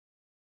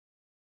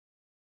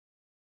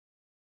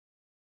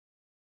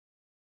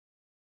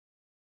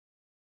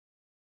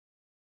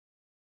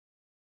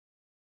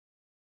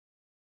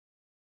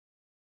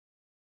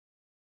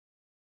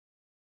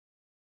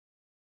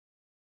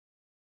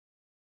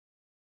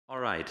All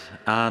right,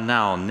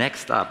 now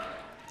next up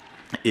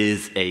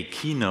is a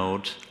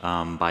keynote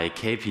by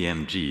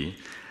KPMG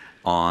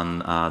on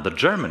the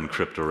German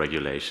crypto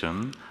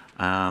regulation,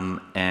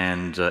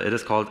 and it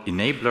is called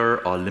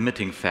Enabler or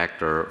Limiting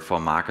Factor for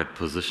Market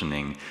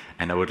Positioning.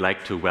 And I would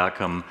like to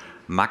welcome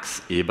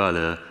Max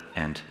Eberle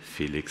and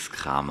Felix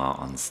Kramer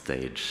on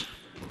stage.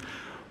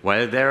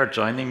 While they're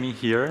joining me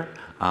here,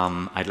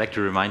 I'd like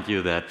to remind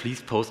you that please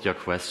post your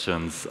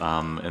questions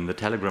in the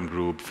Telegram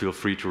group. Feel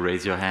free to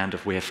raise your hand.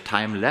 If we have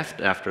time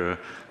left after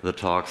the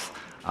talks,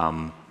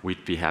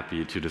 we'd be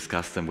happy to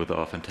discuss them with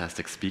our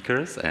fantastic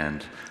speakers.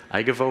 And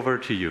I give over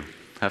to you.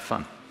 Have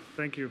fun.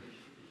 Thank you.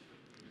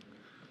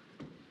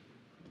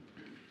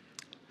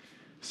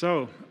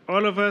 So,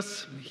 all of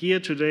us here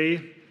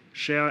today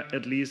share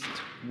at least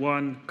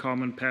one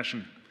common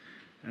passion,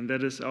 and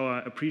that is our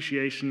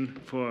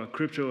appreciation for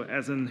crypto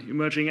as an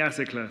emerging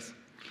asset class.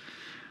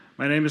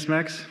 My name is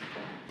Max.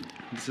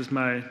 This is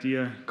my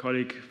dear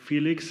colleague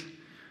Felix.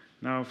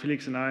 Now,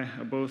 Felix and I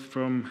are both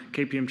from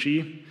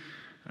KPMG,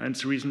 and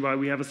it's the reason why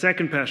we have a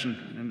second passion,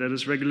 and that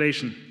is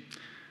regulation.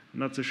 I'm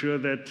not so sure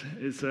that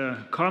is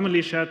a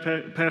commonly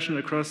shared passion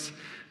across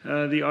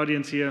the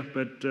audience here,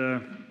 but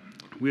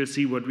we'll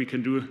see what we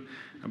can do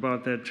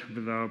about that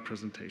with our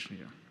presentation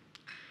here.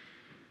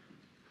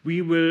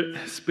 We will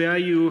spare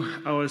you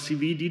our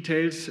CV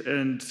details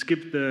and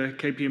skip the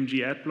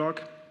KPMG ad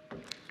block.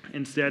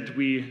 Instead,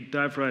 we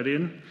dive right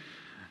in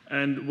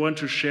and want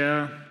to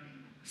share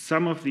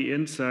some of the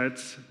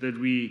insights that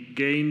we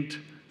gained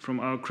from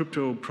our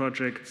crypto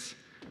projects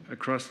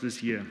across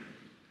this year.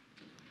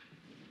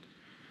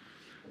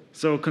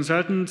 So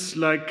consultants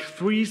like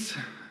threes,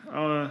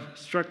 our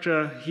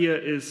structure here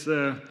is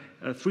a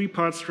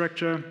three-part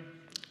structure.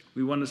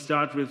 We want to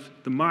start with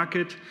the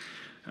market.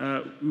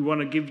 We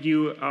want to give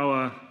you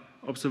our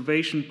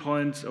observation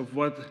points of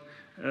what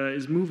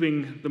is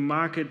moving the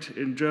market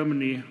in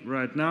Germany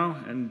right now.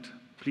 And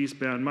please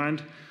bear in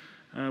mind,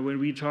 when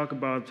we talk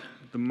about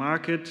the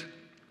market,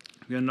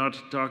 we are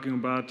not talking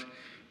about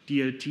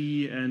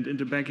DLT and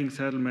interbanking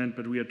settlement,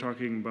 but we are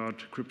talking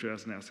about crypto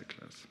as an asset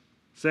class.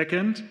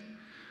 Second,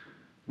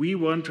 we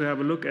want to have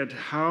a look at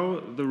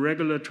how the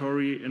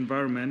regulatory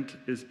environment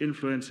is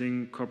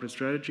influencing corporate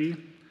strategy.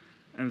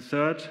 And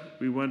third,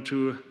 we want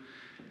to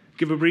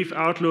give a brief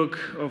outlook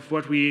of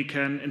what we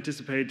can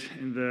anticipate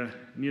in the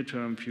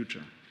near-term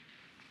future.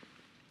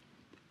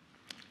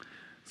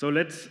 So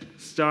let's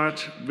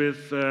start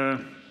with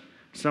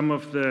some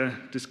of the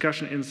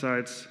discussion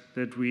insights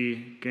that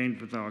we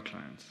gained with our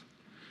clients.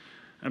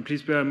 And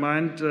please bear in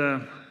mind,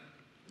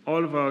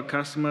 all of our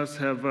customers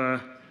have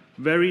a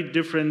very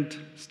different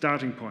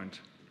starting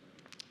point.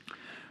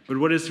 But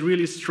what is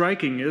really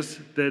striking is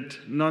that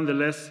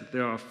nonetheless,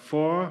 there are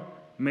four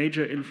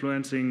major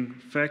influencing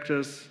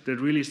factors that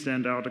really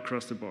stand out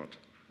across the board.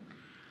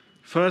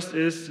 First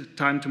is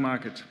time to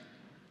market.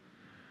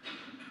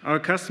 Our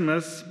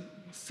customers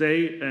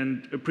say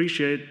and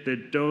appreciate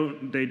that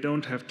they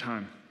don't have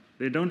time.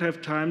 They don't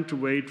have time to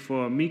wait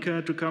for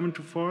MiCA to come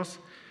into force,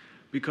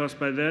 because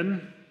by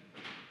then,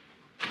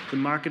 the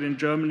market in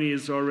Germany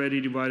is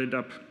already divided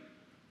up.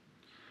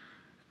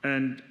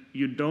 And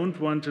you don't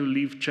want to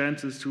leave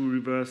chances to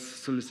reverse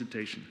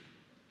solicitation.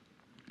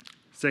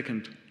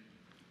 Second,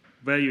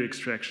 value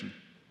extraction.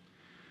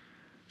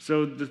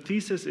 So the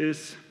thesis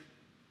is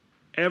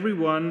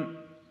everyone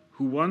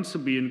who wants to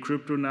be in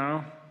crypto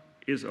now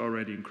is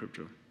already in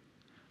crypto.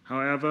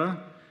 However,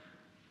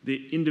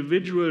 the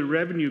individual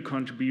revenue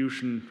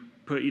contribution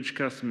per each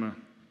customer,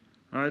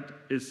 right,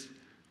 is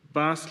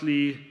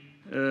vastly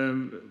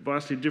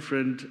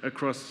different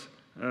across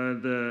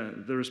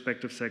the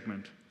respective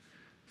segment.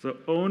 So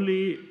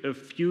only a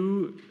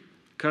few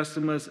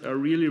customers are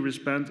really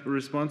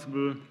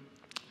responsible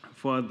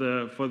for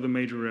the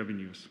major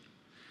revenues.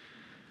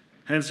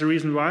 Hence the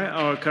reason why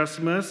our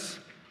customers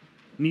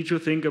need to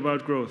think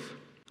about growth.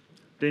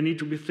 They need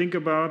to think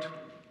about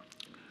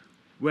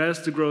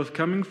where's the growth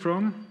coming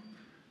from,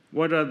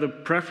 what are the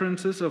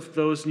preferences of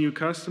those new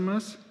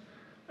customers,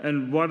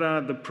 and what are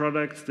the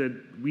products that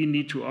we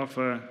need to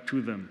offer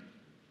to them.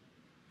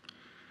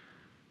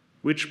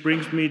 Which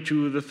brings me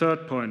to the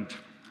third point,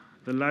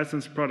 the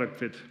licensed product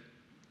fit.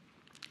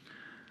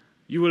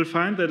 You will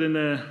find that in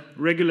a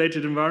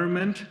regulated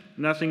environment,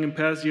 nothing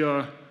impairs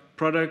your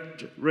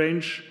product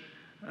range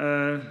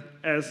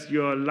as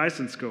your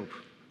license scope.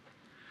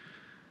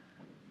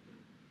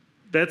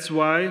 That's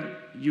why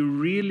you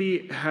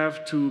really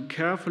have to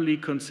carefully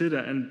consider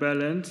and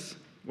balance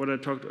what I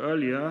talked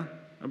earlier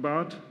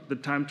about, the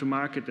time to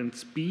market and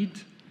speed,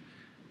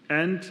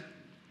 and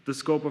the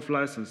scope of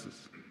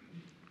licenses.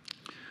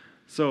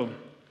 So,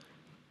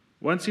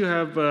 once you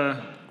have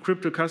a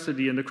crypto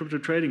custody and a crypto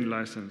trading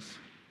license,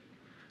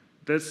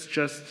 that's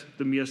just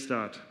the mere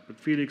start, but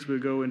Felix will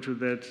go into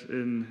that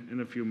in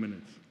a few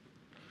minutes.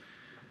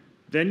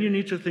 Then you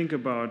need to think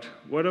about,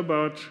 what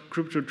about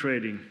crypto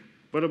trading?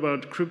 What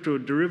about crypto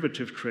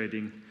derivative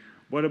trading?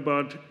 What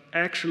about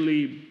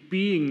actually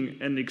being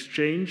an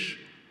exchange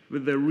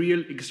with a real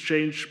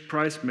exchange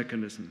price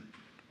mechanism?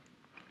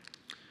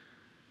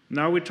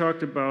 Now we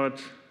talked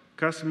about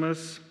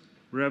customers,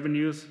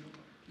 revenues.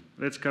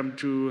 Let's come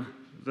to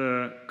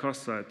the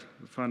cost side,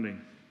 the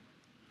funding.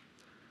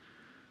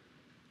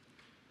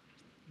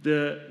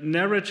 The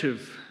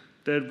narrative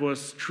that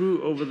was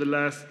true over the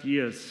last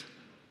years,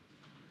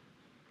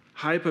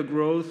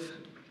 hyper-growth,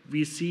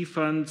 VC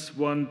funds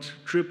want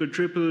triple,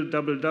 triple,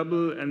 double,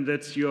 double, and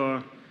that's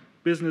your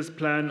business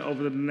plan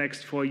over the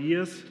next 4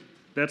 years,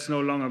 that's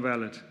no longer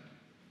valid.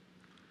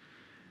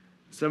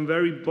 Some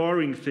very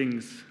boring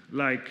things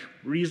like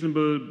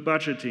reasonable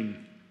budgeting,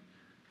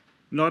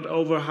 not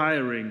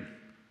over-hiring,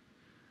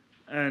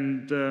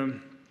 and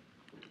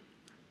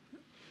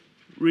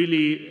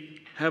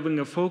really having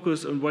a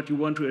focus on what you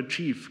want to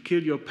achieve.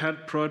 Kill your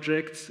pet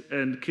projects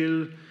and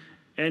kill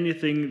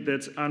anything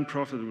that's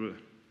unprofitable.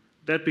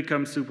 That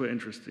becomes super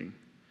interesting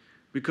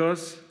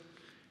because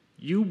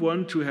you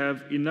want to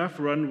have enough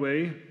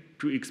runway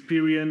to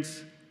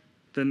experience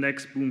the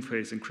next boom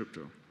phase in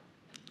crypto.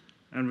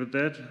 And with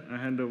that, I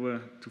hand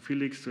over to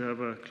Felix to have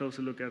a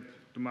closer look at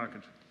the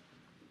market.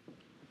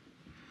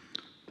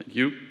 Thank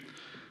you.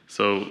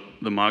 So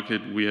the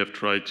market, we have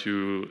tried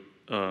to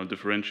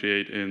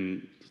differentiate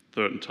in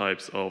certain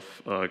types of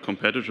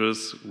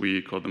competitors.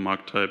 We call them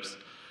market types.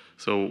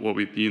 So what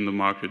we see in the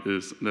market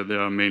is that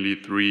there are mainly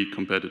 3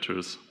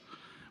 competitors.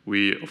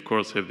 We, of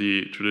course, have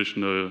the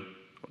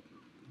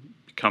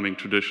becoming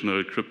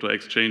traditional crypto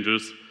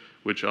exchanges,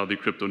 which are the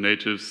crypto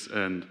natives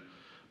and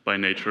by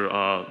nature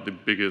are the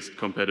biggest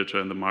competitor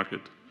in the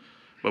market.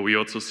 But we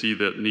also see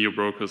that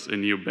neo-brokers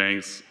and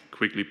neo-banks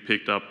quickly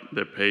picked up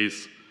their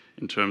pace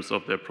in terms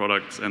of their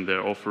products and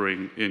their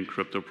offering in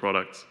crypto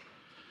products.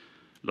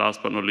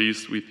 Last but not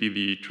least, we see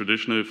the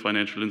traditional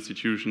financial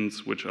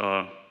institutions, which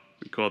are,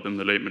 we call them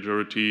the late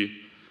majority.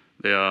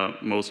 They are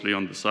mostly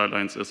on the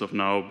sidelines as of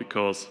now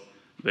because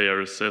they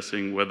are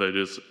assessing whether it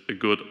is a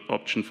good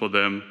option for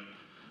them,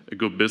 a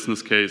good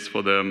business case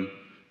for them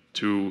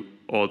to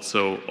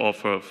also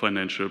offer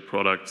financial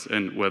products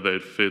and whether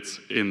it fits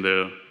in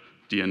their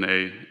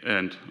DNA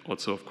and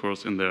also, of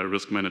course, in their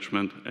risk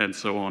management and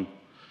so on.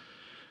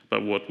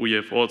 But what we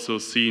have also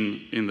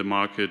seen in the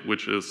market,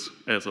 which is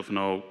as of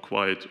now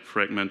quite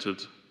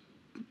fragmented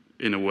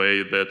in a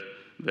way that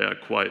there are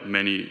quite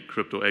many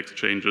crypto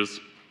exchanges,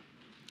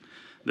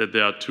 that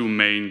there are 2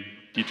 main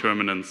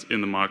determinants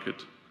in the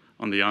market.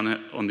 On the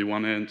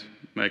one hand,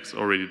 Max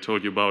already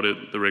told you about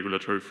it, the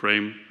regulatory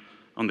frame.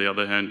 On the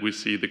other hand, we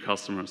see the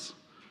customers.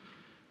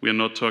 We are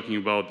not talking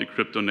about the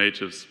crypto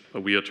natives,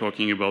 but we are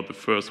talking about the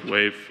first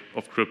wave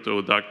of crypto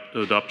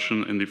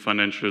adoption in the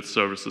financial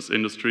services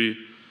industry.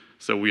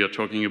 So we are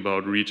talking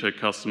about retail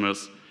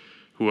customers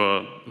who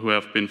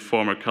have been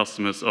former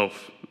customers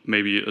of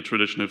maybe a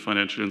traditional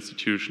financial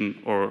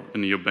institution or a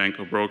neobank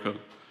or broker.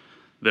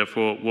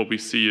 Therefore, what we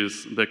see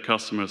is that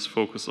customers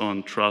focus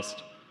on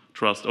trust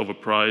over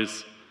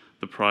price.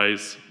 The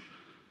price,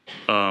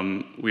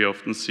 we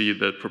often see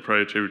that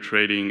proprietary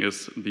trading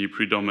is the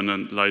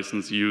predominant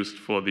license used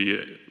for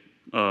the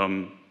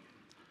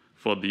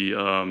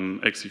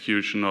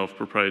execution of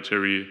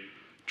proprietary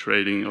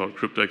trading or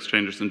crypto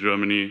exchanges in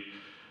Germany.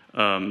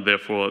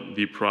 Therefore,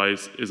 the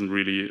price isn't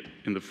really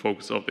in the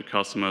focus of the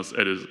customers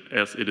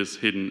as it is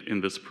hidden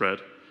in the spread.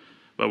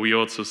 But we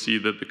also see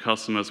that the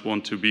customers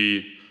want to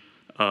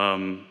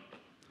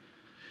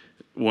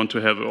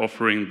have an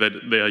offering that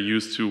they are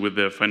used to with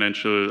their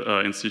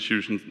financial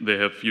institutions they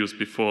have used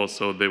before,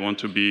 so they want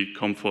to be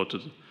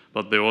comforted.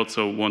 But they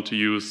also want to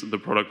use the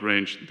product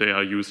range they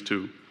are used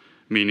to,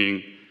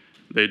 meaning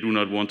they do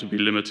not want to be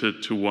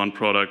limited to one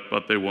product,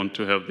 but they want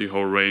to have the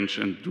whole range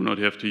and do not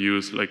have to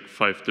use like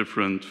 5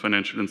 different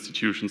financial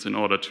institutions in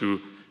order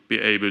to be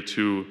able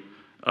to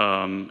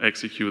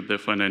execute their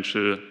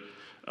financial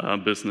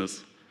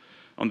business.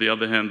 On the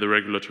other hand, the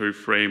regulatory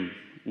frame.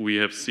 We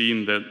have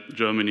seen that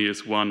Germany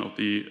is one of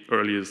the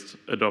earliest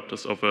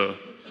adopters of a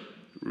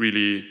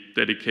really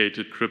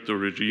dedicated crypto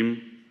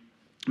regime,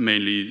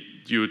 mainly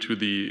due to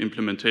the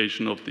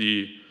implementation of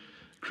the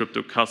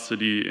crypto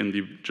custody in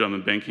the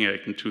German Banking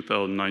Act in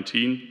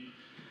 2019.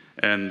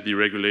 And the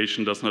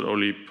regulation does not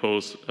only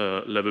pose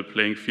a level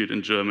playing field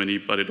in Germany,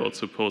 but it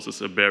also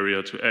poses a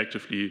barrier to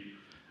actively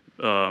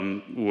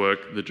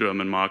work the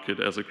German market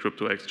as a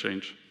crypto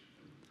exchange.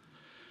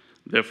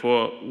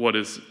 Therefore, what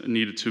is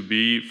needed to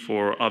be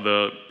for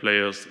other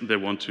players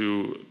that want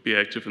to be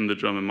active in the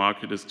German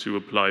market is to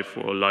apply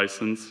for a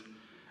license.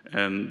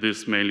 And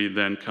this mainly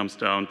then comes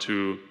down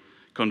to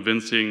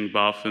convincing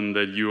BaFin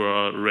that you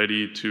are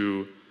ready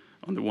to,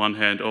 on the one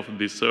hand, offer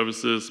these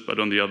services, but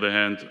on the other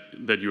hand,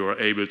 that you are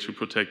able to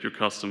protect your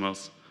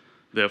customers.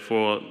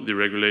 Therefore, the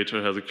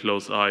regulator has a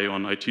close eye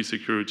on IT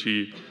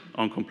security,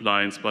 on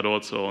compliance, but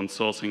also on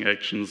sourcing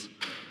actions,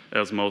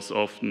 as most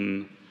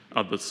often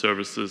other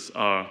services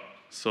are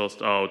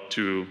sourced out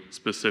to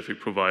specific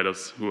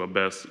providers who are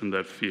best in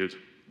that field.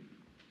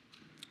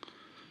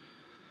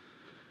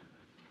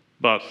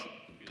 But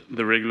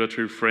the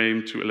regulatory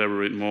frame, to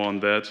elaborate more on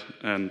that,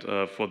 and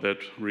for that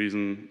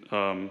reason,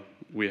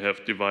 we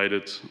have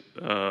divided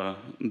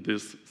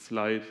this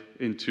slide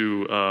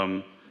into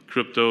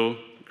crypto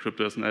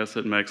as an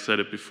asset. Max said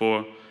it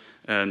before.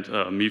 And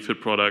MiFID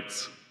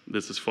products,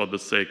 this is for the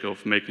sake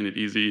of making it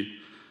easy,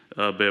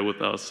 bear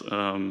with us.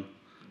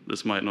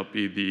 This might not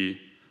be the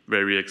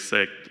very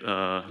exact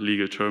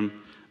legal term,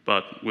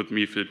 but with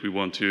MiFID we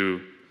want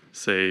to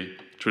say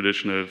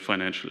traditional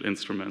financial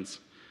instruments.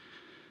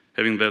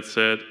 Having that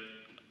said,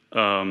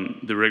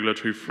 the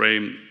regulatory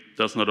frame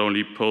does not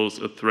only pose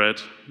a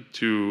threat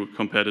to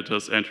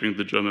competitors entering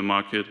the German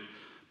market,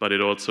 but it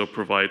also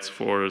provides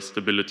for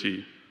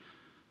stability.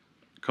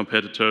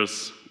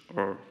 Competitors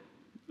or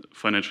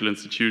financial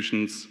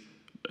institutions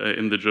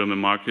in the German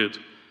market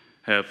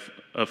have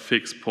a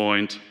fixed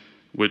point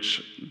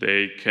which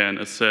they can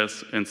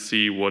assess and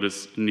see what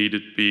is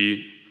needed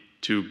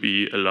to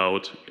be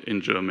allowed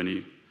in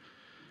Germany.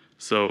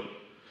 So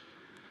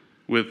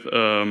with,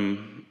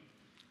 on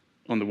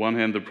the one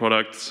hand, the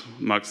products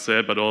Max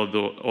said, but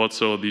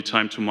also the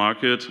time to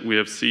market, we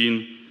have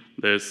seen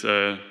there's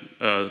a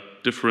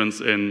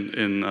difference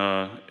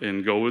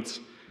in goals,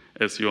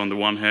 as you on the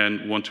one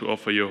hand want to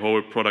offer your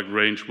whole product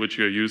range, which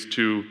you're used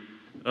to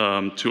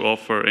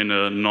offer in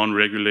a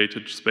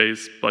non-regulated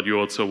space, but you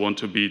also want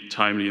to be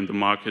timely in the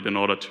market in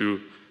order to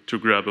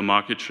grab a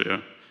market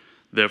share.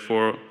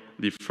 Therefore,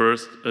 the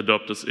first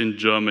adopters in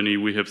Germany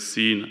we have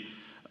seen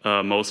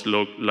most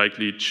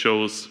likely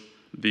chose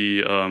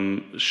the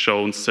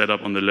shown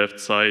setup on the left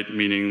side,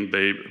 meaning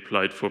they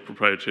applied for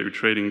proprietary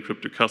trading and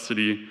crypto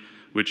custody,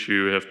 which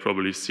you have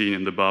probably seen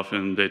in the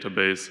BaFin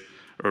database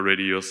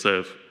already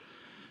yourself.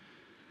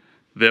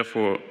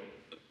 Therefore,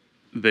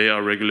 they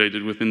are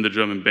regulated within the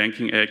German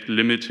Banking Act,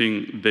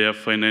 limiting their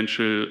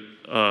financial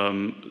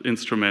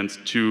instruments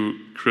to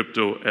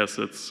crypto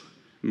assets,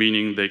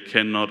 meaning they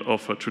cannot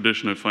offer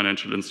traditional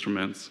financial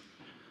instruments.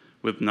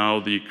 With now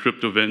the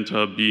crypto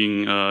winter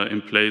being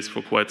in place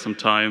for quite some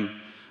time,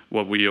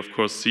 what we of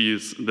course see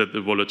is that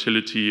the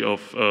volatility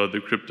of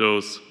the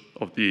cryptos,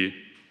 of the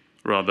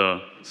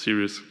rather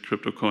serious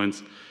crypto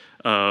coins,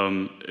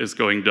 is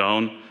going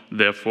down.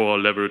 Therefore,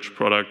 leveraged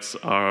products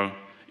are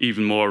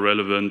even more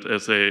relevant,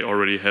 as they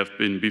already have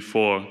been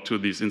before, to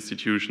these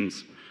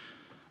institutions.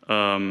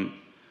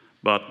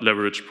 But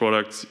leveraged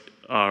products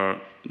are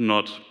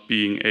not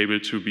being able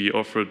to be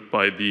offered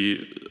by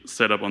the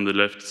setup on the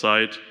left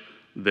side.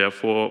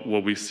 Therefore,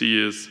 what we see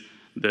is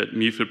that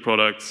MiFID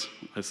products,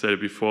 I said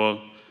it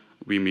before,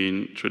 we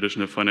mean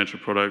traditional financial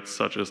products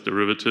such as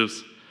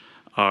derivatives,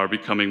 are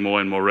becoming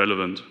more and more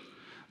relevant.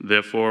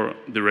 Therefore,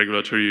 the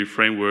regulatory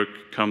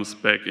framework comes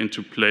back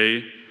into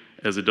play,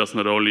 as it does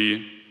not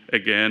only,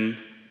 again,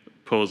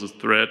 pose a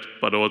threat,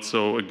 but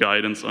also a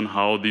guidance on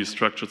how these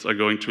structures are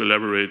going to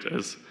elaborate,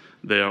 as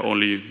there are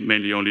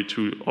mainly only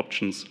two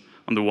options.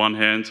 On the one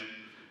hand,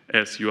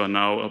 as you are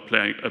now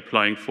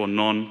applying for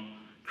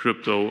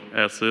non-crypto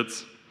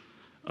assets,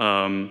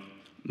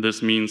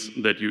 this means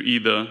that you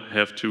either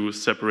have to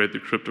separate the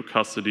crypto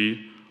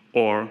custody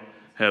or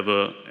have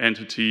an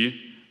entity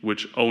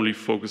which only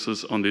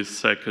focuses on the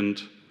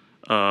second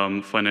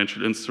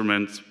financial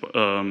instruments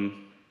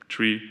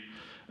tree,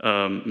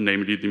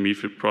 namely the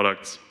MiFID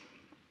products.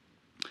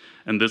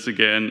 And this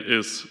again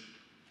is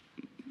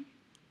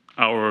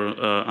our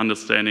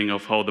understanding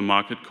of how the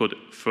market could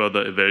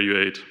further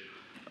evaluate.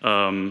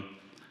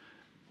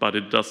 But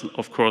it doesn't,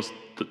 of course,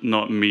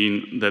 not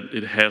mean that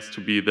it has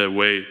to be that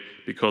way,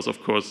 because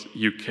of course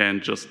you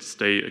can't just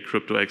stay a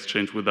crypto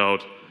exchange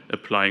without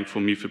applying for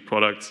MiFID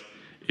products,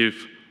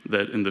 if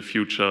that in the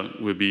future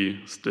will be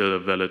still a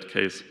valid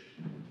case.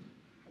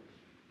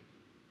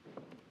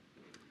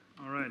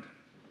 All right.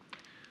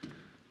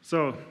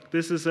 So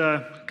this is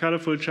a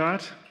colorful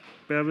chart.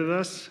 Bear with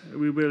us.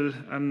 We will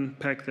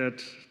unpack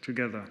that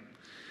together.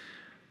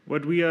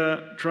 What we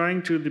are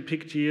trying to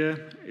depict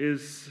here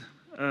is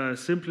a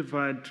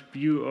simplified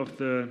view of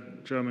the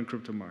German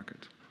crypto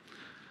market.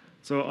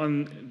 So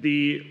on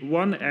the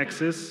one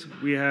axis,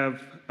 we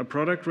have a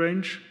product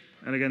range.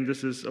 And again,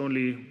 this is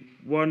only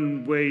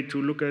one way to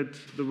look at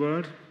the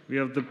world. We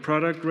have the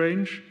product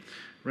range,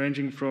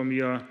 ranging from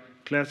your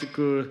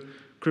classical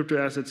crypto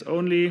assets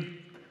only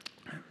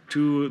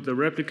to the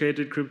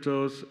replicated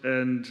cryptos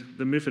and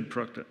the MiFID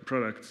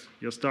products,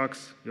 your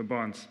stocks, your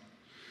bonds.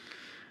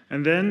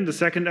 And then the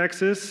second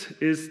axis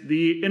is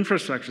the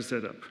infrastructure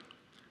setup.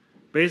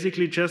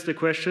 Basically just a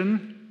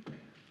question,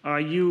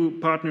 are you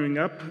partnering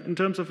up in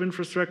terms of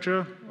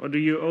infrastructure, or do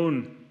you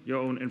own your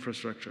own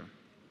infrastructure?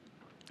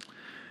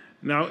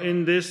 Now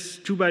in this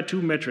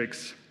 2x2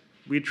 matrix,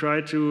 we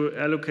try to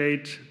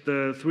allocate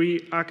the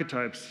three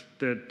archetypes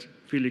that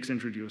Felix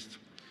introduced.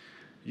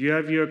 You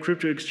have your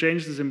crypto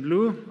exchanges in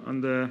blue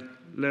on the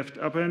left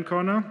upper hand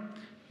corner.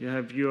 You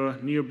have your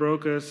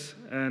neo-brokers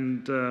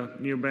and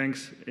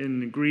neobanks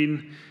in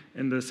green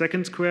in the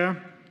second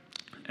square,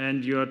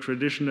 and your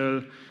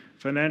traditional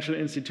financial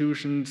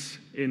institutions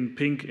in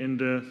pink in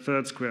the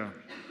third square.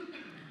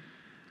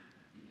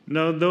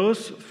 Now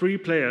those three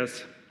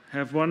players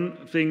have one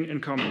thing in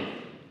common.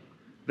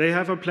 They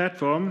have a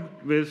platform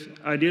with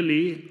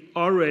ideally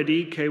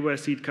already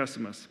KYC'd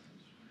customers.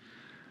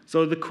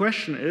 So the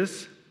question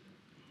is,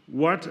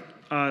 what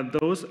are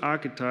those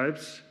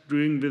archetypes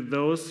doing with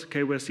those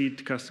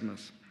KYC'd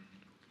customers?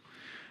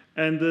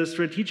 And the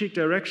strategic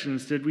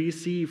directions that we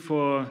see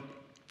for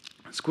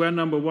square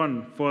number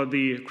one for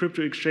the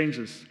crypto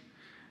exchanges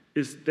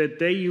is that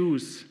they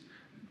use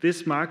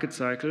this market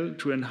cycle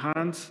to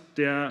enhance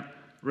their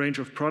range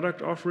of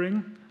product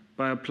offering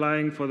by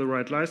applying for the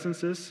right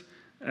licenses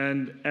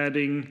and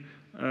adding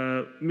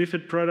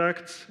MiFID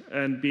products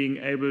and being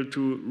able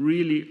to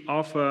really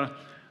offer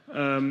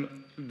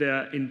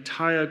their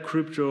entire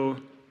crypto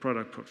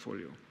product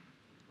portfolio.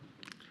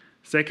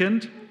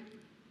 Second,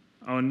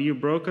 our new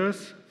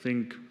brokers,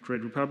 think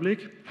Trade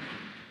Republic,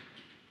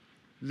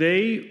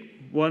 they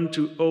want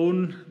to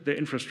own the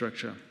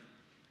infrastructure.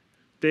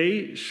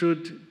 They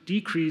should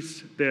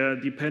decrease their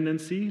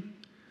dependency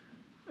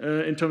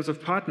in terms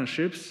of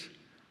partnerships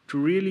to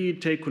really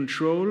take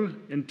control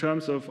in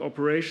terms of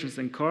operations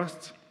and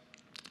costs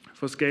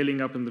for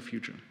scaling up in the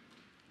future.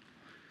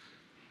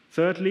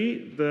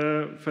 Thirdly,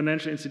 the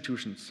financial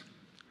institutions.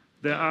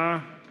 There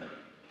are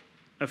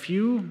a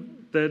few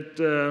that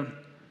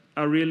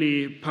are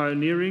really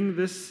pioneering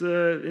this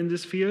in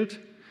this field,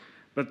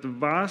 but the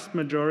vast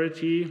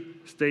majority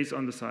stays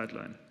on the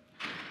sideline,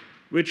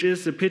 which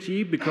is a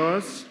pity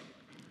because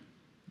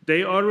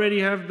they already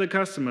have the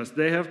customers,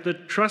 they have the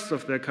trust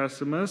of their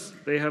customers,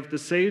 they have the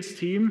sales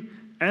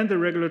team and the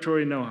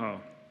regulatory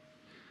know-how.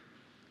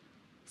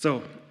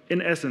 So,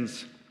 in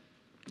essence,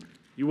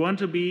 you want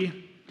to be,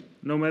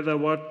 no matter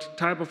what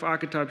type of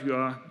archetype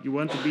you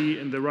want to be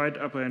in the right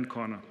upper-hand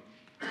corner.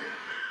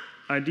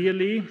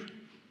 Ideally,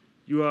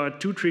 you are a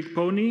two-trick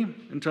pony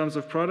in terms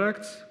of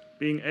products,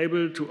 being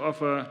able to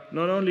offer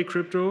not only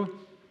crypto,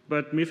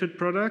 but MiFID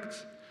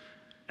products,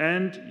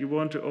 and you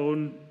want to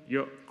own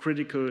your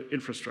critical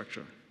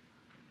infrastructure.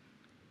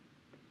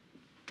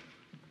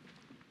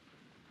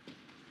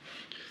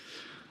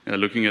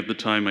 Looking at the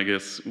time, I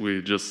guess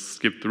we just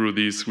skip through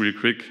these really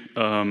quick.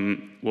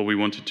 What we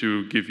wanted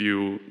to give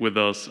you with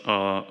us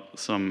are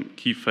some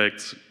key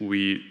facts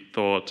we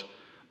thought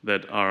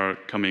that are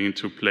coming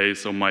into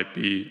place or might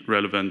be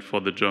relevant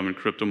for the German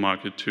crypto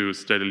market to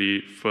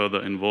steadily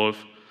further evolve.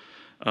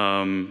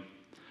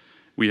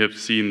 We have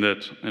seen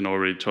that, and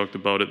already talked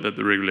about it, that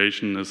the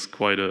regulation is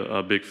quite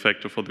a big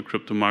factor for the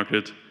crypto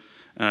market.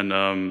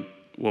 And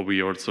what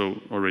we also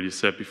already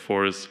said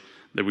before is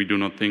that we do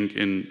not think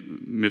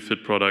in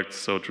MiFID products,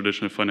 so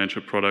traditional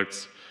financial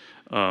products,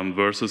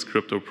 versus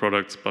crypto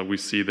products, but we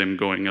see them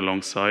going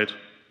alongside.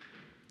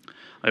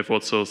 I've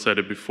also said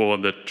it before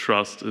that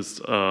trust is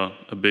a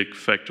big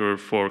factor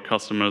for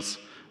customers,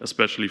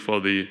 especially for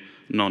the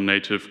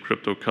non-native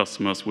crypto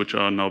customers, which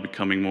are now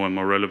becoming more and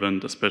more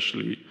relevant,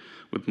 especially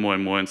with more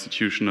and more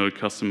institutional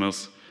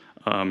customers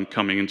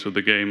coming into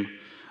the game.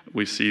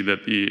 We see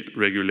that the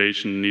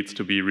regulation needs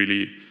to be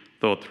really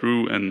thought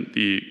through, and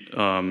the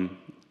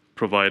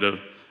provider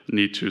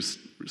need to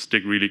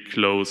stick really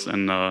close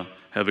and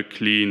have a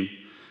clean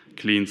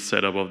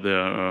setup of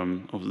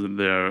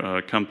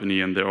their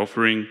company and their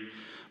offering.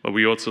 But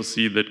we also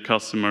see that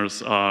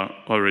customers are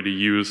already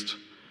used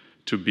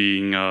to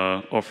being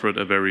offered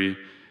a very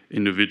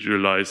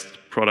individualized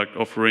product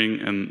offering,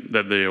 and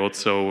that they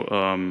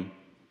also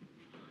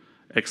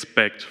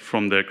expect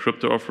from their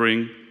crypto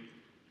offering.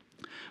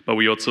 But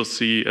we also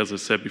see, as I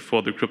said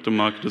before, the crypto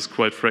market is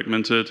quite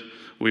fragmented.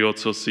 We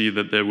also see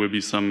that there will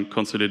be some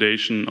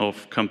consolidation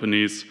of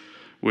companies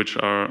which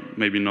are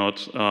maybe not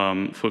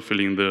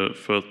fulfilling the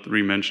first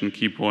three mentioned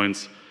key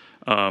points,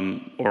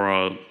 or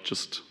are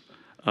just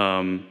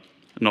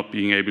not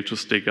being able to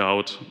stick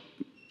out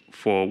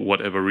for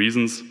whatever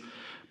reasons.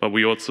 But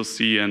we also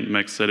see, and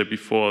Max said it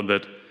before,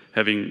 that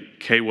having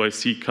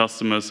KYC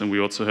customers, and we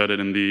also heard it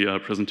in the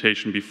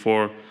presentation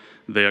before,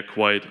 they are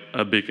quite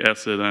a big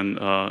asset, and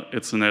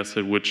it's an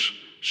asset which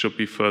should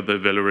be further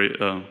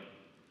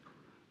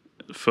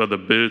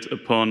built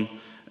upon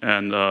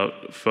and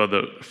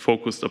further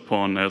focused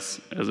upon as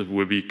it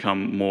will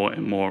become more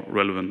and more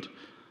relevant.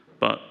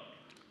 But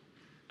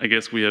I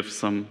guess we have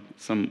some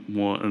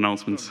more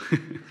announcements.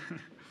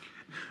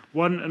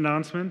 One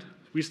announcement.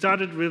 We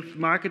started with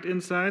market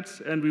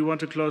insights, and we want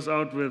to close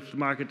out with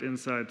market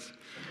insights.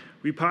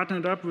 We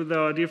partnered up with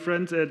our dear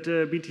friends at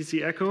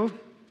BTC Echo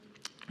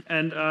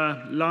and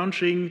are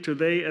launching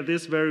today, at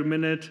this very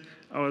minute,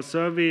 our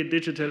survey,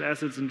 Digital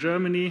Assets in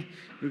Germany.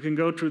 You can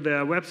go to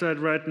their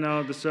website right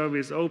now. The survey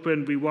is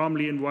open. We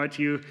warmly invite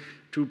you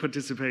to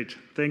participate.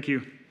 Thank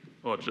you.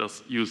 Or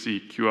just use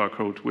the QR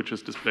code, which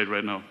is displayed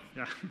right now.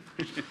 Yeah.